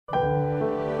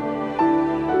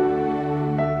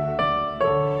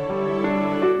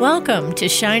Welcome to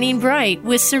Shining Bright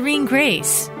with Serene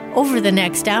Grace. Over the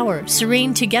next hour,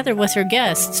 Serene, together with her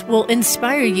guests, will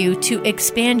inspire you to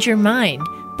expand your mind,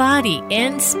 body,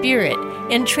 and spirit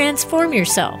and transform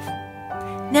yourself.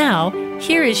 Now,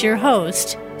 here is your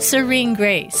host, Serene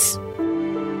Grace.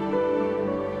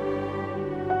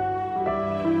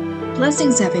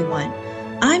 Blessings, everyone.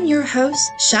 I'm your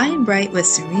host, Shine Bright with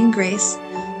Serene Grace,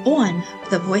 on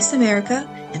the Voice America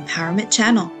Empowerment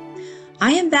Channel.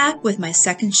 I am back with my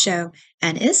second show,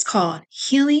 and it's called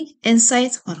Healing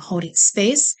Insights on Holding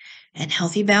Space and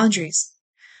Healthy Boundaries.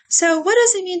 So what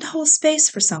does it mean to hold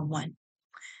space for someone?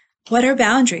 What are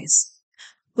boundaries?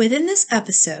 Within this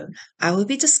episode, I will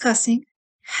be discussing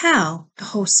how to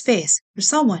hold space for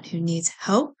someone who needs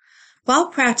help while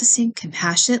practicing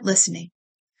compassionate listening.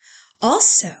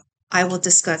 Also, I will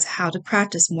discuss how to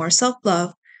practice more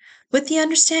self-love with the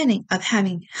understanding of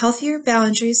having healthier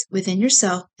boundaries within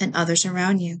yourself and others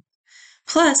around you.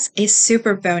 Plus, a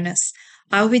super bonus,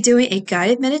 I will be doing a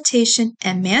guided meditation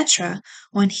and mantra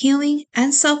on healing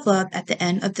and self-love at the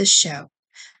end of this show.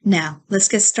 Now, let's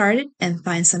get started and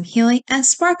find some healing and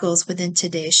sparkles within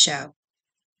today's show.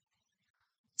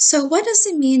 So what does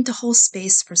it mean to hold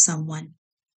space for someone?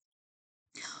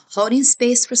 Holding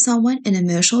space for someone in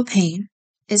emotional pain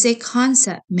is a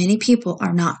concept many people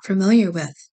are not familiar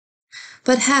with,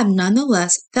 but have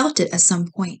nonetheless felt it at some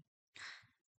point.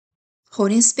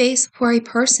 Holding space for a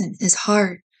person is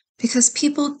hard because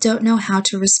people don't know how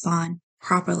to respond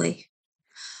properly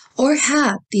or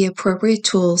have the appropriate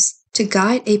tools to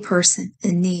guide a person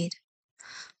in need.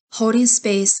 Holding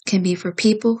space can be for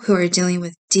people who are dealing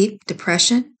with deep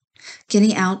depression,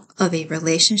 getting out of a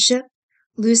relationship,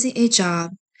 losing a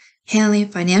job, handling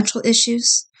financial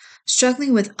issues,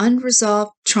 struggling with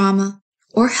unresolved trauma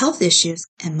or health issues,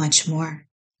 and much more.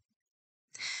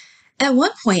 At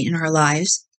one point in our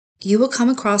lives, you will come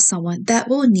across someone that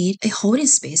will need a holding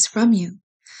space from you.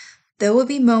 There will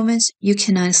be moments you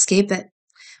cannot escape it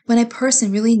when a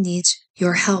person really needs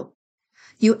your help.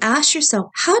 You ask yourself,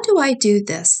 how do I do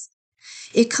this?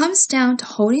 It comes down to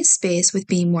holding space with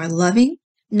being more loving,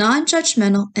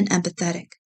 non-judgmental, and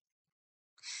empathetic.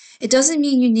 It doesn't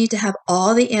mean you need to have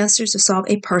all the answers to solve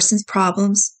a person's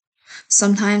problems.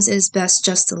 Sometimes it is best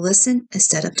just to listen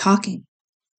instead of talking.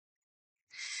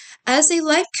 As a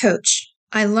life coach,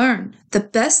 I learned the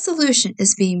best solution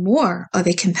is being more of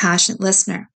a compassionate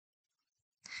listener.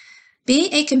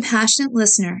 Being a compassionate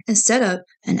listener instead of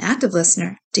an active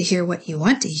listener to hear what you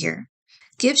want to hear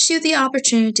gives you the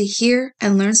opportunity to hear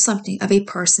and learn something of a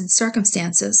person's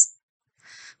circumstances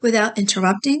without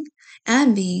interrupting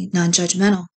and being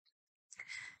non-judgmental.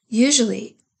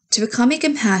 Usually, to become a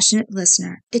compassionate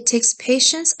listener, it takes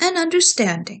patience and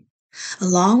understanding,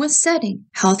 along with setting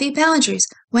healthy boundaries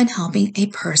when helping a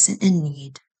person in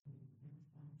need.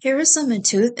 Here are some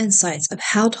intuitive insights of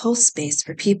how to hold space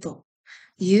for people.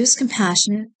 Use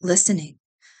compassionate listening.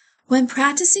 When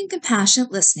practicing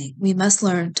compassionate listening, we must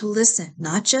learn to listen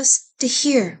not just to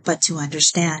hear, but to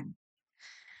understand.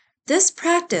 This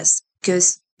practice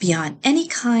goes beyond any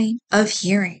kind of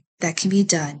hearing that can be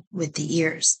done with the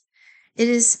ears. It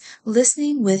is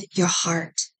listening with your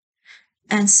heart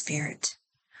and spirit.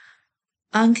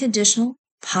 Unconditional,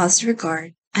 positive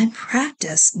regard, and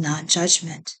practice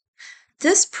non-judgment.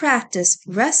 This practice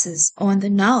rests on the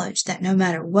knowledge that no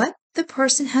matter what the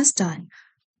person has done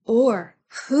or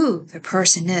who the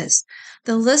person is,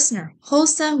 the listener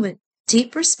holds them with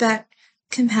deep respect,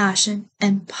 compassion,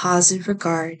 and positive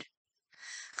regard.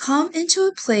 Come into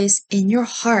a place in your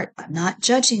heart of not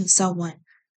judging someone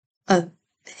of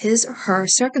his or her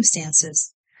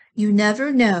circumstances. You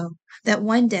never know that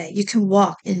one day you can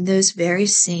walk in those very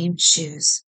same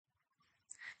shoes.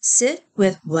 Sit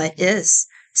with what is.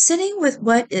 Sitting with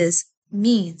what is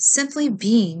means simply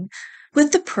being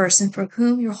with the person for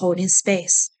whom you're holding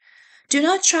space. Do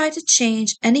not try to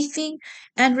change anything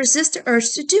and resist the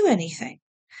urge to do anything.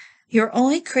 You're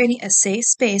only creating a safe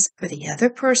space for the other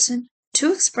person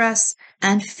to express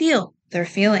and feel their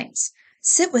feelings.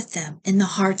 Sit with them in the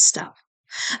hard stuff.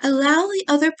 Allow the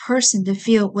other person to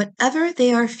feel whatever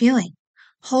they are feeling.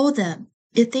 Hold them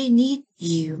if they need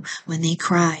you when they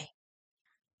cry.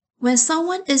 When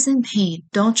someone is in pain,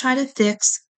 don't try to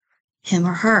fix him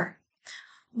or her.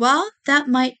 While that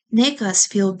might make us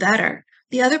feel better,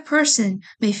 the other person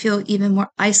may feel even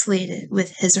more isolated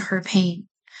with his or her pain.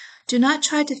 Do not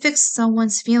try to fix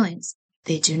someone's feelings.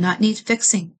 They do not need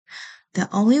fixing. The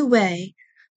only way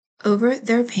over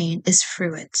their pain is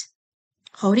through it.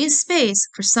 Holding space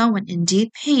for someone in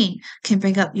deep pain can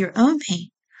bring up your own pain.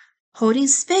 Holding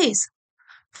space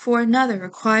for another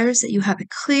requires that you have a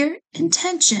clear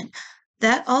intention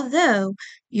that although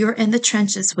you're in the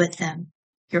trenches with them,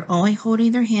 You're only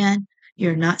holding their hand.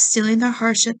 You're not stealing their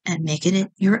hardship and making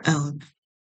it your own.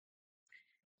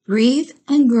 Breathe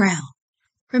and ground.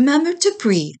 Remember to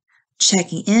breathe.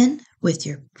 Checking in with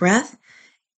your breath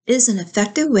is an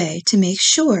effective way to make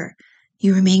sure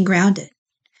you remain grounded.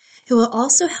 It will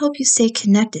also help you stay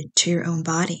connected to your own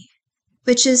body,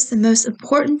 which is the most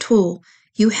important tool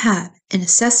you have in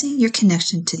assessing your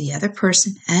connection to the other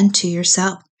person and to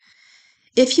yourself.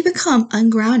 If you become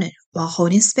ungrounded while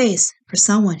holding space for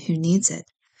someone who needs it,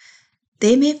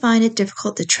 they may find it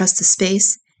difficult to trust the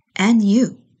space and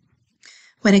you.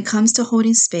 When it comes to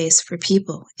holding space for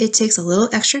people, it takes a little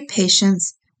extra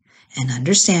patience and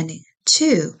understanding,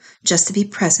 too, just to be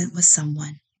present with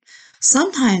someone.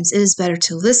 Sometimes it is better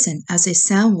to listen as a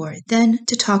soundboard than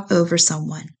to talk over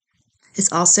someone.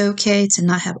 It's also okay to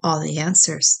not have all the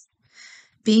answers.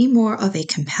 Being more of a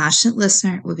compassionate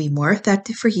listener will be more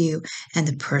effective for you and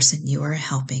the person you are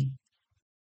helping.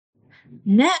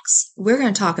 Next, we're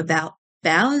going to talk about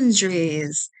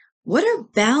boundaries. What are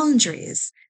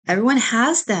boundaries? Everyone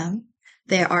has them.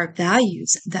 They are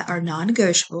values that are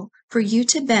non-negotiable for you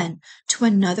to bend to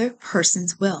another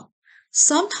person's will.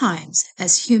 Sometimes,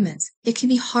 as humans, it can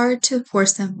be hard to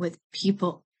enforce them with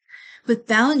people. With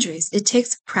boundaries, it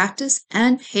takes practice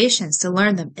and patience to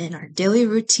learn them in our daily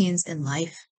routines in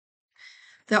life.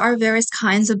 There are various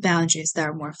kinds of boundaries that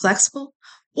are more flexible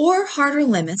or harder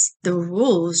limits, the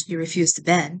rules you refuse to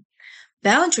bend.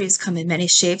 Boundaries come in many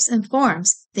shapes and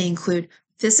forms. They include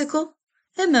physical,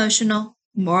 emotional,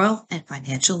 moral, and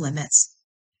financial limits.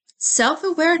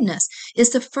 Self-awareness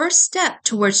is the first step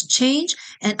towards change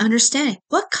and understanding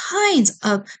what kinds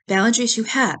of boundaries you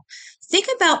have. Think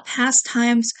about past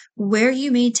times where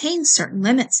you maintained certain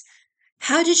limits.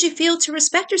 How did you feel to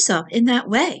respect yourself in that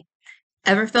way?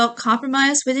 Ever felt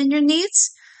compromised within your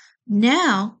needs?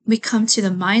 Now we come to the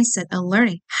mindset of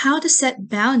learning how to set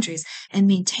boundaries and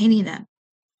maintaining them.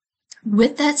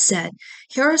 With that said,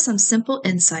 here are some simple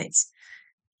insights.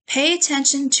 Pay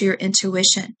attention to your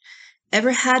intuition.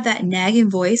 Ever had that nagging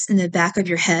voice in the back of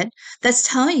your head that's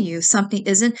telling you something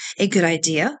isn't a good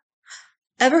idea?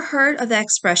 Ever heard of that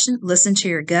expression, listen to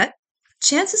your gut?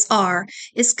 Chances are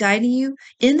it's guiding you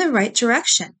in the right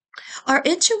direction. Our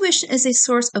intuition is a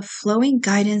source of flowing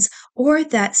guidance or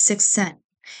that sixth sense.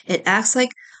 It acts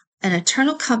like an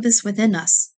eternal compass within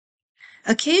us.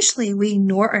 Occasionally, we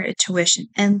ignore our intuition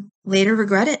and later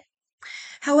regret it.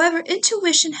 However,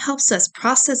 intuition helps us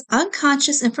process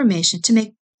unconscious information to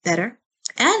make better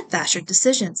and faster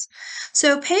decisions.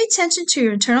 So pay attention to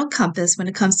your internal compass when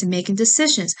it comes to making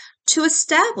decisions to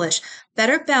establish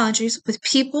better boundaries with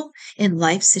people in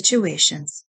life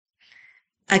situations.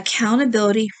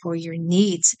 Accountability for your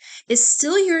needs is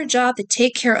still your job to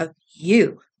take care of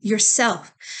you,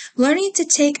 yourself. Learning to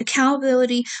take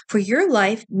accountability for your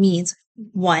life means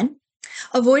 1.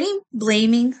 Avoiding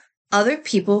blaming other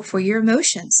people for your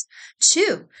emotions.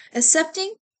 2.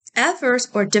 Accepting adverse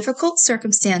or difficult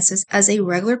circumstances as a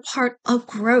regular part of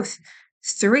growth.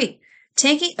 3.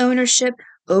 Taking ownership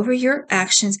over your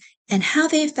actions and how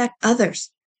they affect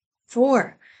others.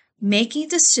 4. Making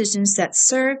decisions that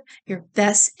serve your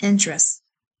best interests.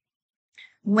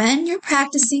 When you're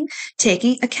practicing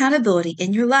taking accountability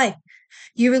in your life,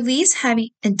 you release having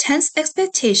intense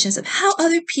expectations of how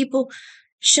other people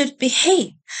should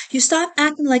behave. You stop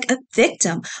acting like a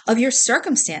victim of your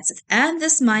circumstances, and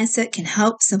this mindset can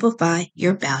help simplify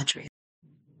your boundaries.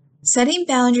 Setting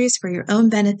boundaries for your own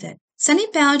benefit. Setting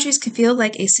boundaries can feel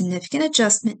like a significant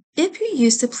adjustment if you're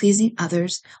used to pleasing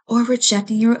others or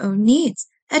rejecting your own needs.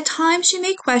 At times, you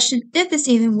may question if it's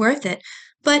even worth it,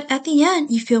 but at the end,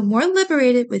 you feel more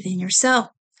liberated within yourself.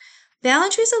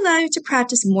 Boundaries allow you to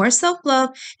practice more self-love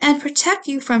and protect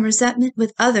you from resentment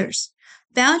with others.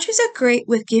 Boundaries are great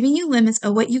with giving you limits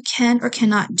of what you can or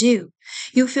cannot do.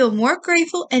 You'll feel more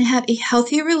grateful and have a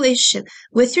healthier relationship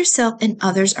with yourself and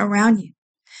others around you.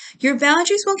 Your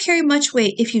boundaries won't carry much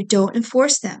weight if you don't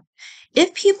enforce them.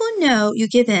 If people know you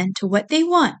give in to what they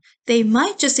want, they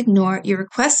might just ignore your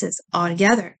requests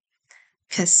altogether.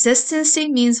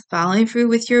 Consistency means following through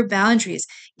with your boundaries,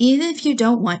 even if you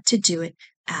don't want to do it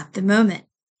at the moment.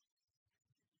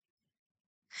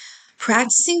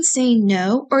 Practicing saying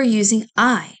no or using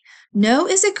I. No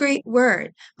is a great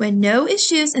word. When no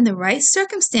is used in the right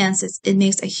circumstances, it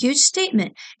makes a huge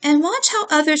statement, and watch how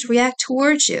others react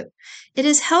towards you. It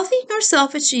is healthy nor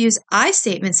selfish to use I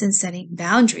statements in setting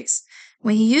boundaries.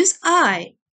 When you use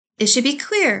I, it should be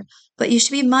clear, but you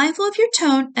should be mindful of your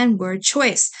tone and word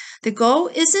choice. The goal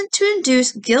isn't to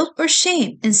induce guilt or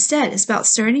shame. Instead, it's about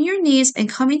asserting your needs and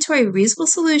coming to a reasonable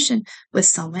solution with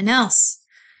someone else.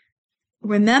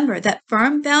 Remember that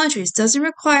firm boundaries doesn't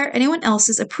require anyone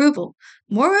else's approval.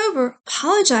 Moreover,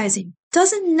 apologizing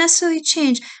doesn't necessarily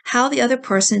change how the other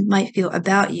person might feel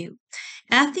about you.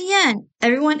 At the end,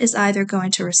 everyone is either going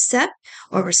to accept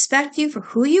or respect you for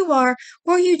who you are,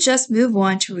 or you just move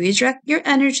on to redirect your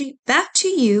energy back to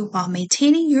you while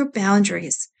maintaining your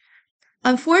boundaries.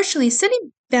 Unfortunately,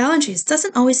 setting boundaries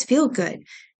doesn't always feel good.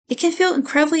 It can feel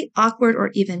incredibly awkward or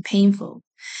even painful.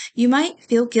 You might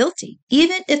feel guilty,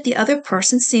 even if the other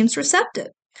person seems receptive.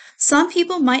 Some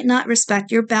people might not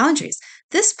respect your boundaries.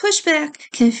 This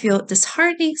pushback can feel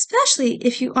disheartening, especially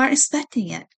if you aren't expecting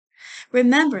it.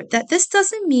 Remember that this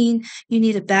doesn't mean you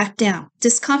need to back down.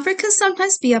 Discomfort can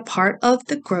sometimes be a part of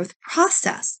the growth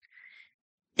process.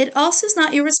 It also is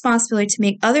not your responsibility to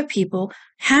make other people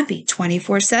happy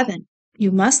 24/7.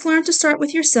 You must learn to start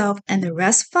with yourself, and the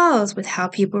rest follows with how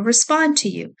people respond to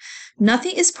you.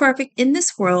 Nothing is perfect in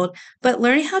this world, but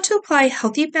learning how to apply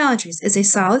healthy boundaries is a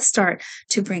solid start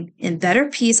to bring in better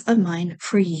peace of mind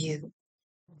for you.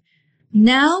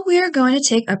 Now we are going to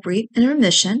take a brief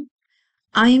intermission.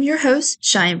 I am your host,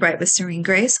 Shine Bright with Serene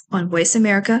Grace on Voice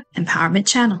America Empowerment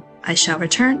Channel. I shall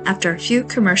return after a few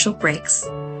commercial breaks.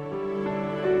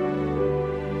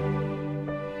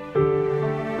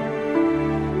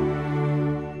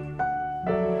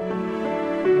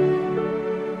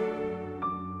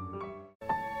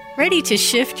 Ready to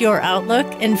shift your outlook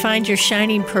and find your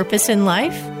shining purpose in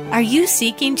life? Are you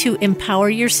seeking to empower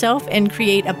yourself and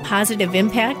create a positive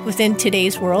impact within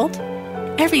today's world?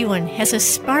 Everyone has a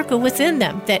sparkle within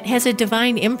them that has a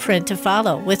divine imprint to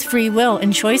follow with free will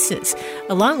and choices,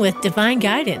 along with divine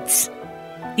guidance.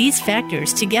 These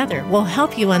factors together will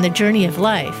help you on the journey of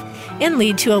life and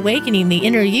lead to awakening the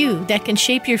inner you that can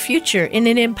shape your future in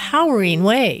an empowering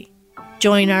way.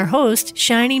 Join our host,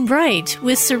 Shining Bright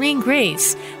with Serene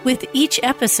Grace, with each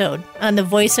episode on the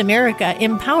Voice America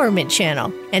Empowerment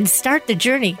Channel, and start the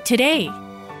journey today.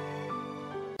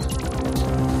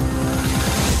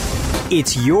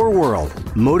 It's your world.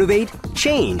 Motivate,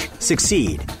 change,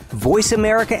 succeed.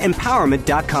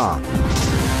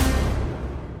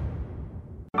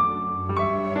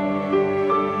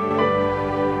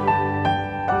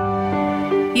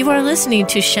 VoiceAmericaEmpowerment.com. You are listening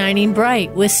to Shining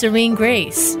Bright with Serene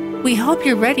Grace. We hope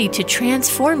you're ready to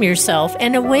transform yourself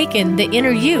and awaken the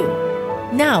inner you.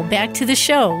 Now back to the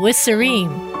show with Serene.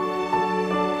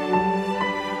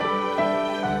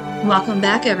 Welcome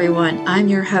back, everyone. I'm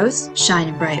your host,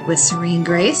 Shining Bright with Serene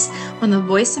Grace on the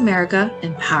Voice America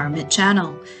Empowerment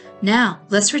Channel. Now,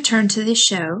 let's return to the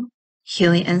show,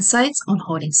 Healing Insights on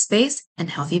Holding Space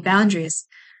and Healthy Boundaries.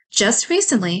 Just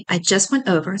recently, I just went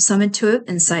over some intuitive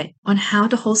insight on how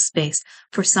to hold space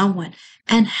for someone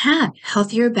and have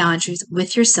healthier boundaries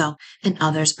with yourself and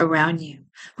others around you.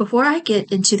 Before I get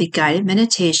into the guided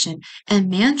meditation and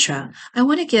mantra, I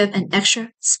want to give an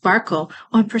extra sparkle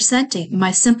on presenting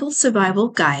my simple survival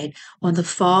guide on the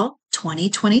fall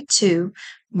 2022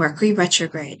 Mercury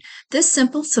retrograde. This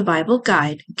simple survival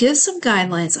guide gives some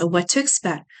guidelines of what to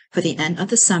expect for the end of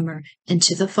the summer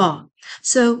into the fall,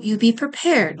 so you be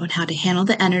prepared on how to handle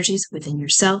the energies within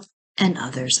yourself and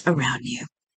others around you.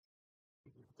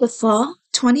 The fall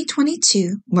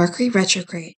 2022 Mercury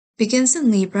retrograde begins in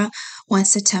Libra on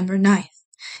September 9th.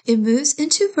 It moves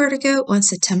into Virgo on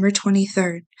September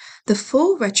 23rd. The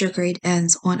full retrograde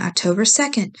ends on October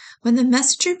 2nd, when the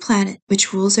messenger planet,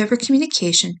 which rules over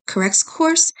communication, corrects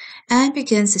course and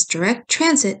begins its direct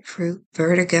transit through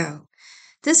Virgo.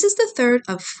 This is the third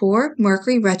of 4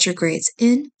 Mercury retrogrades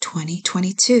in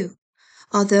 2022.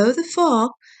 Although the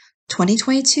fall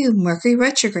 2022 Mercury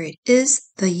retrograde is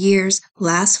the year's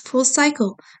last full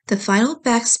cycle, the final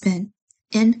backspin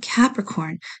in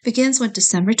Capricorn begins on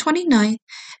December 29th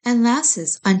and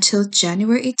lasts until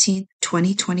January 18th,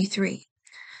 2023.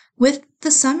 With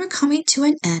the summer coming to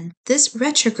an end, this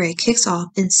retrograde kicks off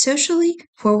in socially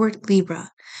forward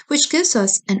Libra, which gives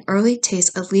us an early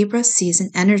taste of Libra season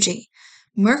energy.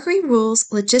 Mercury rules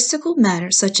logistical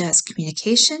matters such as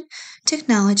communication,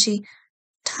 technology,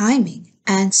 timing,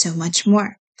 and so much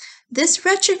more. This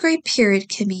retrograde period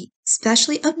can be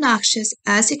especially obnoxious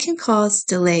as it can cause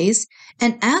delays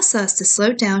and asks us to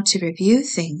slow down to review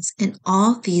things in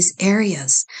all these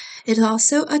areas. It is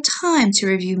also a time to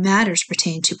review matters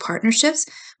pertaining to partnerships,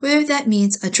 whether that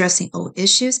means addressing old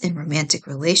issues in romantic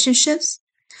relationships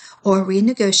or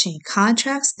renegotiating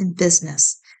contracts in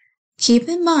business. Keep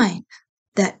in mind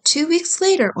that 2 weeks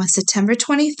later, on September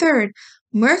 23rd,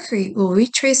 Mercury will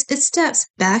retrace its steps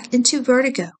back into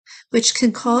Virgo, which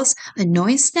can cause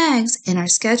annoying snags in our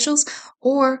schedules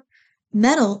or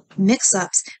mental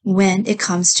mix-ups when it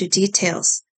comes to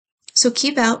details. So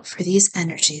keep out for these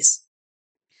energies.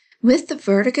 With the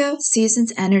Vertigo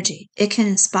Seasons energy, it can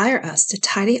inspire us to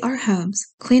tidy our homes,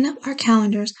 clean up our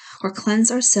calendars, or cleanse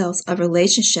ourselves of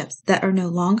relationships that are no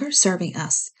longer serving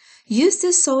us. Use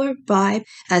this solar vibe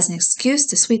as an excuse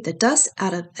to sweep the dust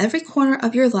out of every corner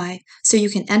of your life so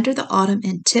you can enter the autumn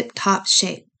in tip-top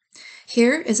shape.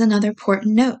 Here is another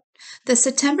important note. The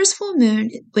September's full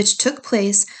moon, which took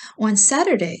place on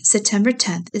Saturday, September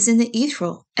 10th, is in the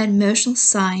ethereal and emotional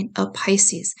sign of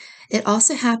Pisces. It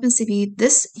also happens to be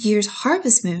this year's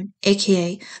harvest moon,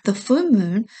 aka the full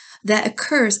moon, that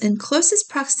occurs in closest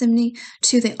proximity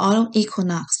to the autumn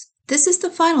equinox. This is the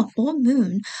final full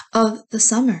moon of the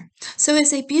summer, so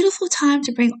it's a beautiful time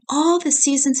to bring all the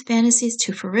season's fantasies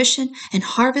to fruition and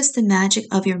harvest the magic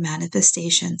of your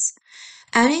manifestations.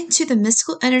 Adding to the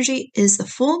mystical energy is the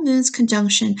full moon's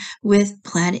conjunction with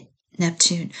planet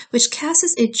Neptune, which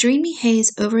casts a dreamy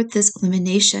haze over this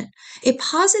illumination. A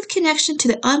positive connection to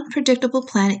the unpredictable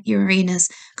planet Uranus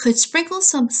could sprinkle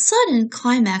some sudden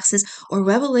climaxes or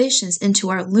revelations into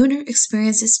our lunar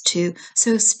experiences too,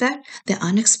 so expect the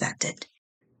unexpected.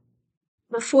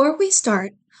 Before we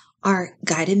start our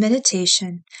guided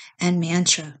meditation and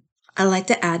mantra, I'd like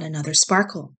to add another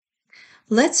sparkle.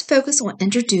 Let's focus on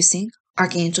introducing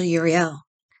Archangel Uriel,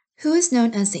 who is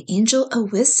known as the Angel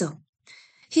of Wisdom.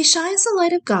 He shines the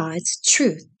light of God's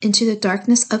truth into the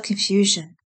darkness of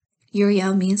confusion.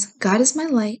 Uriel means God is my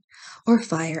light or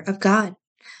fire of God.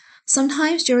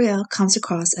 Sometimes Uriel comes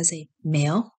across as a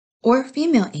male or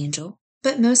female angel,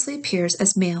 but mostly appears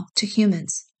as male to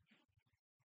humans.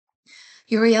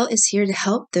 Uriel is here to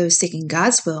help those seeking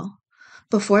God's will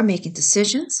before making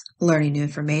decisions, learning new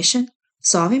information,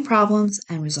 solving problems,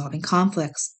 and resolving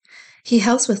conflicts. He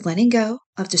helps with letting go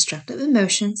of destructive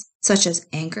emotions such as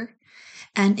anger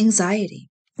and anxiety,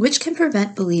 which can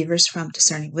prevent believers from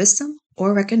discerning wisdom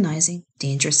or recognizing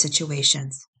dangerous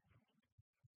situations.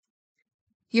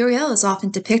 Uriel is often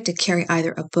depicted carrying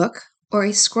either a book or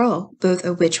a scroll, both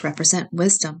of which represent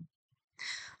wisdom.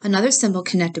 Another symbol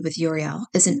connected with Uriel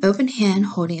is an open hand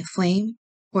holding a flame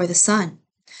or the sun,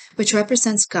 which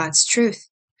represents God's truth.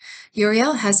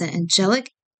 Uriel has an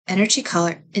angelic energy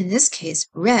color, in this case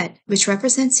red, which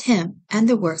represents him and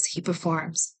the works he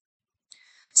performs.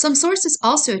 Some sources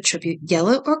also attribute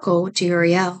yellow or gold to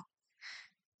Uriel.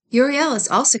 Uriel is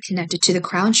also connected to the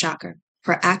crown chakra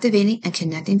for activating and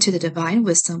connecting to the divine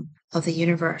wisdom of the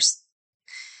universe.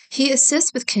 He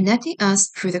assists with connecting us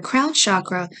through the crown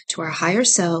chakra to our higher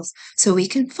selves so we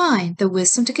can find the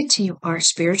wisdom to continue our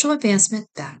spiritual advancement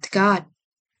back to God.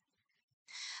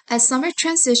 As summer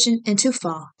transitions into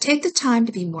fall, take the time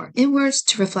to be more inwards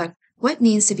to reflect what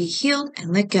needs to be healed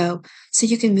and let go so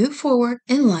you can move forward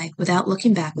in life without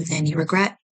looking back with any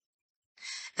regret.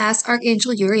 Ask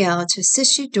Archangel Uriel to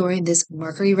assist you during this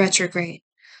Mercury retrograde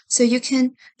so you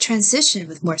can transition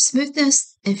with more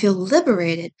smoothness and feel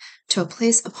liberated to a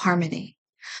place of harmony.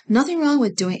 Nothing wrong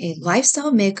with doing a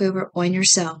lifestyle makeover on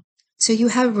yourself so you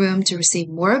have room to receive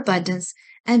more abundance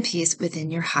and peace within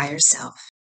your higher self.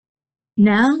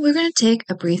 Now we're going to take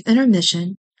a brief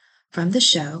intermission from the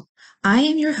show. I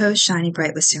am your host, Shining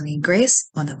Bright with Serene Grace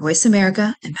on the Voice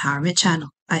America Empowerment Channel.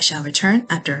 I shall return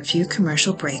after a few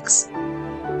commercial breaks.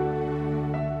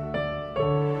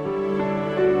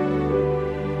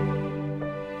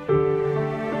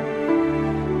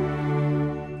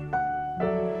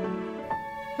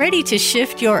 Ready to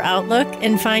shift your outlook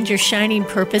and find your shining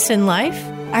purpose in life?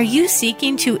 Are you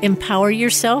seeking to empower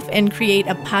yourself and create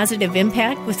a positive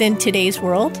impact within today's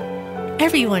world?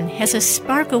 Everyone has a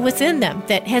sparkle within them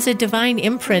that has a divine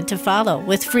imprint to follow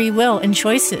with free will and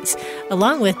choices,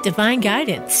 along with divine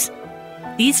guidance.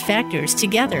 These factors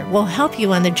together will help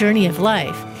you on the journey of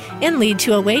life and lead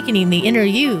to awakening the inner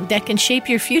you that can shape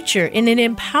your future in an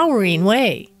empowering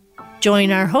way.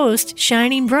 Join our host,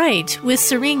 Shining Bright with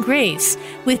Serene Grace,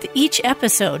 with each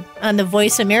episode on the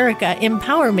Voice America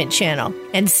Empowerment Channel,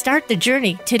 and start the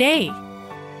journey today.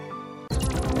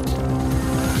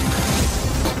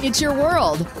 It's your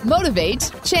world.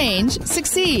 Motivate, change,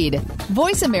 succeed.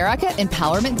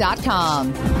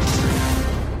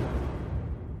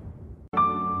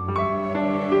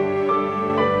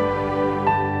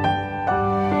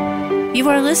 You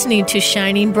are listening to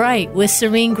Shining Bright with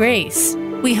Serene Grace.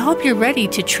 We hope you're ready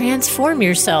to transform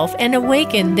yourself and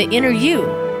awaken the inner you.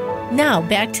 Now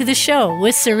back to the show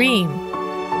with Serene.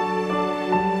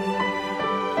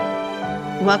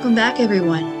 Welcome back,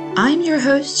 everyone. I'm your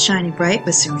host, Shining Bright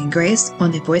with Serene Grace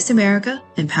on the Voice America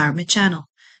Empowerment Channel.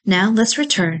 Now let's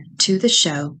return to the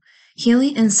show,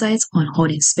 Healing Insights on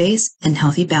Holding Space and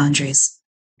Healthy Boundaries.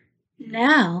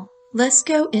 Now, let's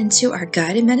go into our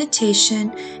guided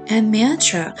meditation and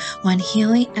mantra on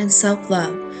healing and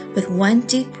self-love with one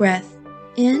deep breath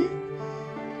in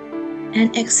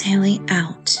and exhaling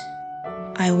out.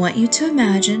 I want you to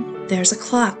imagine there's a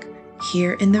clock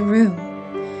here in the room,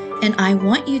 and I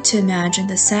want you to imagine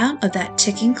the sound of that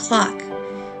ticking clock.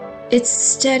 It's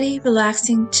steady,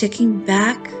 relaxing, ticking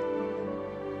back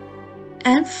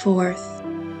and forth,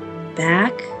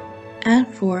 back and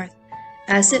forth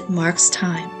as it marks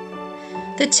time.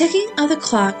 The ticking of the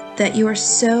clock that you are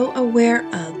so aware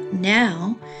of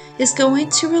now is going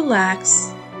to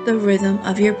relax the rhythm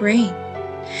of your brain.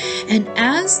 And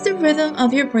as the rhythm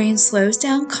of your brain slows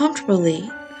down comfortably,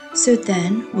 so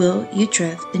then will you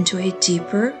drift into a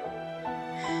deeper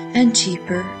and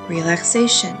deeper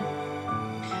relaxation.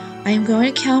 I am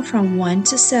going to count from 1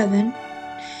 to 7,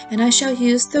 and I shall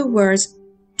use the words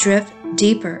drift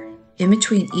deeper in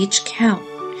between each count.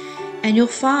 And you'll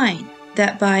find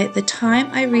that by the time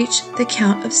I reach the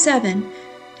count of 7,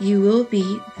 you will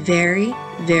be very,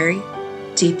 very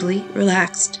deeply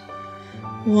relaxed.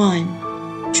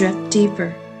 1, drift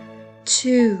deeper.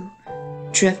 2,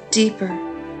 drift deeper.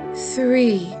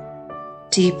 3,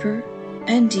 deeper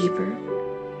and deeper.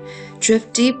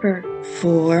 Drift deeper.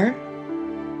 4,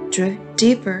 drift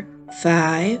deeper.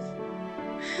 5,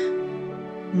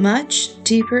 much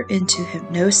deeper into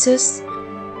hypnosis.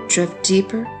 Drift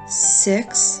deeper.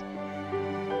 6,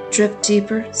 drift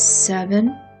deeper.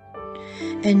 7,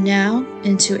 and now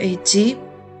into a deep,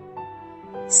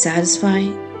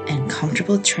 satisfying, and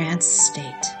comfortable trance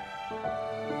state.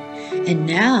 And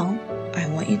now I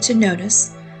want you to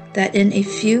notice that in a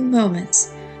few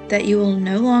moments that you will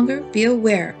no longer be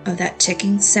aware of that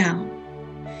ticking sound.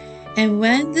 And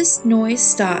when this noise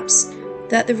stops,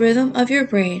 that the rhythm of your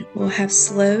brain will have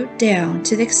slowed down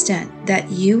to the extent that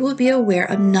you will be aware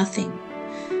of nothing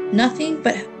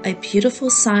but a beautiful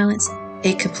silence,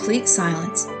 a complete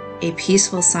silence, a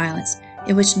peaceful silence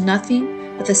in which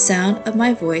nothing but the sound of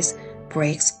my voice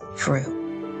breaks through.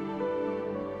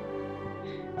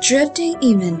 Drifting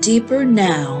even deeper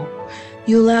now,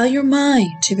 you allow your mind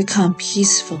to become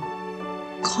peaceful,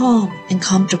 calm, and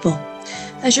comfortable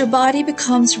as your body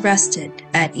becomes rested,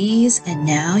 at ease, and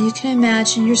now you can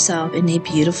imagine yourself in a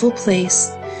beautiful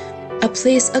place, a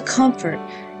place of comfort,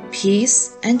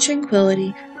 peace, and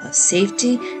tranquility, of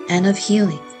safety and of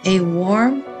healing, a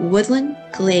warm woodland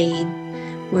glade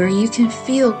where you can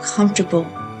feel comfortable,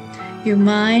 your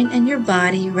mind and your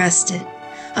body rested,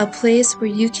 a place where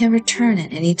you can return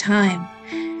at any time,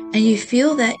 and you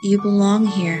feel that you belong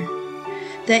here,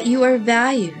 that you are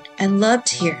valued and loved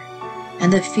here,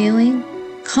 and the feeling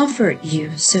comfort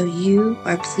you so you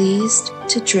are pleased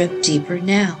to drift deeper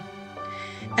now.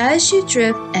 As you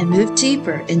drift and move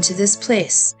deeper into this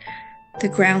place, the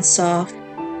ground soft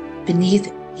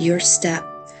beneath your step,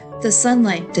 the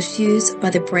sunlight diffused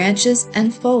by the branches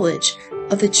and foliage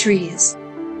of the trees,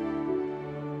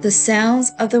 the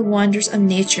sounds of the wonders of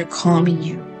nature calming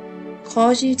you,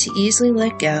 cause you to easily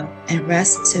let go and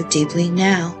rest so deeply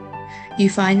now.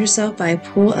 You find yourself by a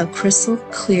pool of crystal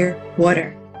clear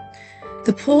water.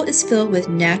 The pool is filled with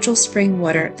natural spring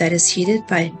water that is heated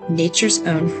by nature's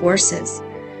own forces.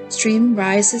 Steam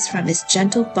rises from its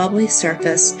gentle, bubbly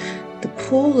surface. The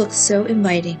pool looks so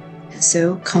inviting and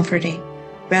so comforting,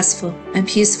 restful and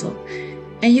peaceful,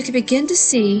 and you can begin to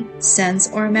see, sense,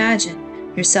 or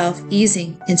imagine yourself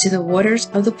easing into the waters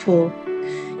of the pool.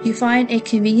 You find a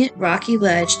convenient rocky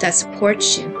ledge that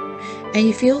supports you, and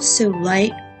you feel so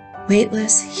light,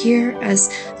 weightless here as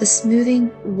the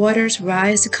smoothing waters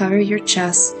rise to cover your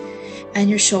chest and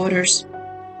your shoulders.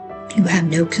 You have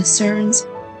no concerns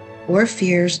or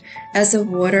fears as the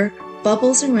water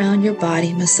bubbles around your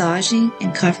body, massaging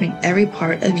and covering every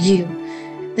part of you.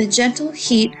 The gentle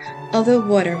heat of the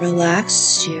water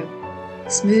relaxes you,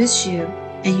 smooths you,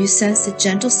 and you sense the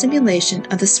gentle stimulation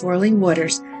of the swirling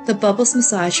waters. The bubbles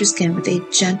massage your skin with a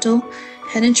gentle,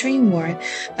 penetrating warmth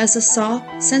as the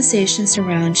soft sensation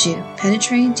surrounds you,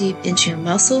 penetrating deep into your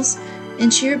muscles,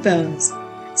 into your bones,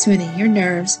 smoothing your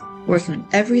nerves, working on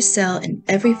every cell and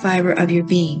every fiber of your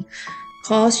being,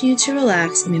 causing you to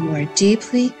relax even more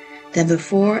deeply than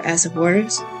before as the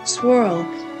waters swirl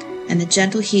and the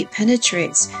gentle heat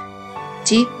penetrates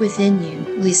deep within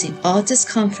you, releasing all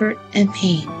discomfort and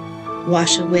pain,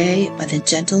 washed away by the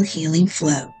gentle healing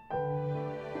flow.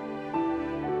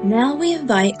 Now we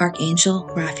invite Archangel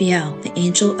Raphael, the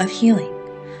angel of healing.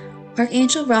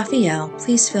 Archangel Raphael,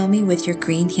 please fill me with your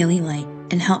green healing light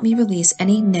and help me release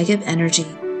any negative energy,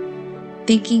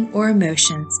 thinking, or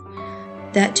emotions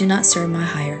that do not serve my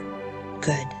higher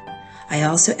good. I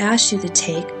also ask you to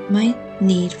take my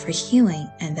need for healing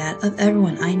and that of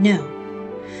everyone I know.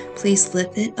 Please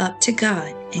lift it up to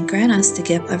God and grant us the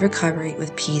gift of recovery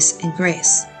with peace and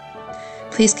grace.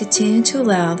 Please continue to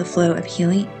allow the flow of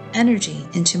healing energy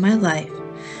into my life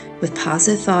with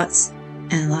positive thoughts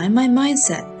and align my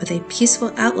mindset with a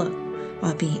peaceful outlook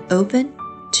while being open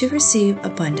to receive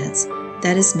abundance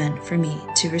that is meant for me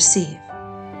to receive.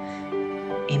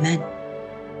 Amen.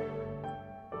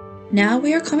 Now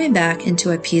we are coming back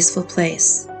into a peaceful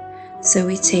place. So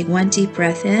we take one deep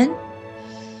breath in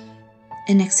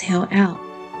and exhale out.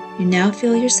 You now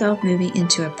feel yourself moving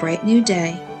into a bright new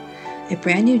day, a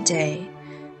brand new day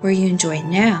where you enjoy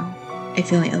now a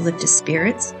feeling of lifted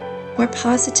spirits, more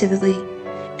positively,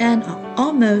 and an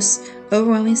almost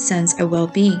overwhelming sense of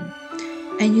well-being.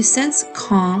 And you sense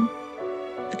calm,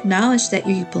 acknowledge that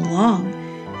you belong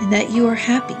and that you are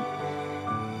happy,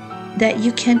 that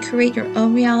you can create your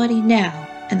own reality now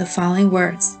in the following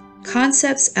words.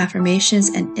 Concepts, affirmations,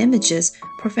 and images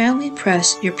profoundly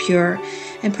impress your pure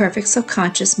and perfect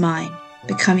subconscious mind,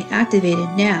 becoming activated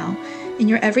now in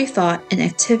your every thought and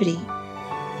activity.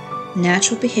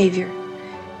 Natural behavior.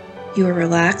 You are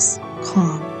relaxed,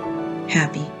 calm,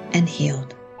 happy, and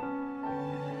healed.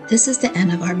 This is the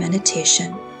end of our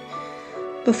meditation.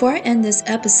 Before I end this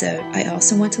episode, I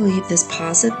also want to leave this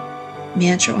positive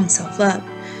mantra on self-love.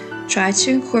 Try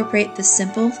to incorporate the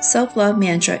simple self-love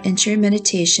mantra into your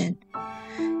meditation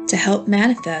to help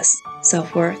manifest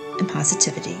self-worth and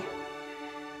positivity.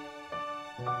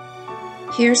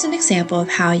 Here's an example of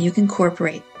how you can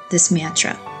incorporate this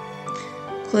mantra.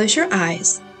 Close your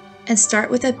eyes and start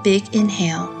with a big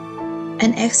inhale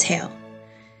and exhale.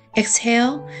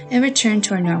 Exhale and return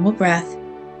to a normal breath,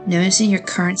 noticing your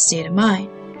current state of mind.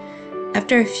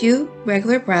 After a few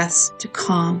regular breaths to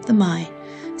calm the mind,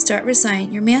 start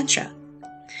reciting your mantra.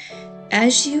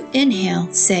 As you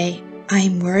inhale, say, I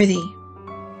am worthy.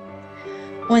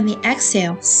 On the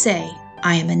exhale, say,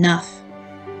 I am enough.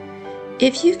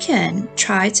 If you can,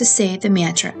 try to say the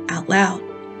mantra out loud.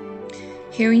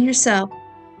 Hearing yourself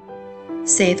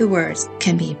say the words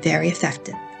can be very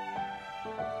effective.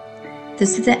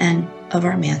 This is the end of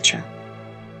our mantra.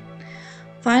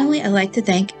 Finally, I'd like to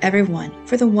thank everyone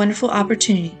for the wonderful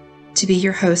opportunity to be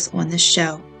your host on this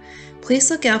show.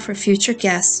 Please look out for future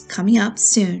guests coming up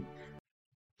soon.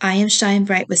 I am Shine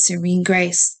Bright with Serene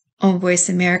Grace on Voice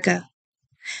America.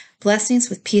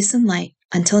 Blessings with peace and light.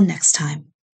 Until next time.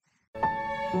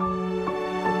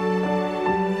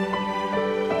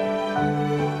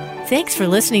 Thanks for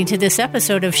listening to this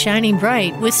episode of Shining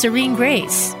Bright with Serene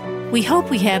Grace. We hope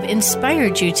we have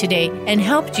inspired you today and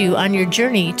helped you on your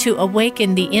journey to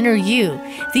awaken the inner you,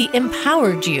 the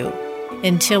empowered you.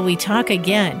 Until we talk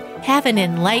again, have an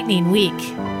enlightening week.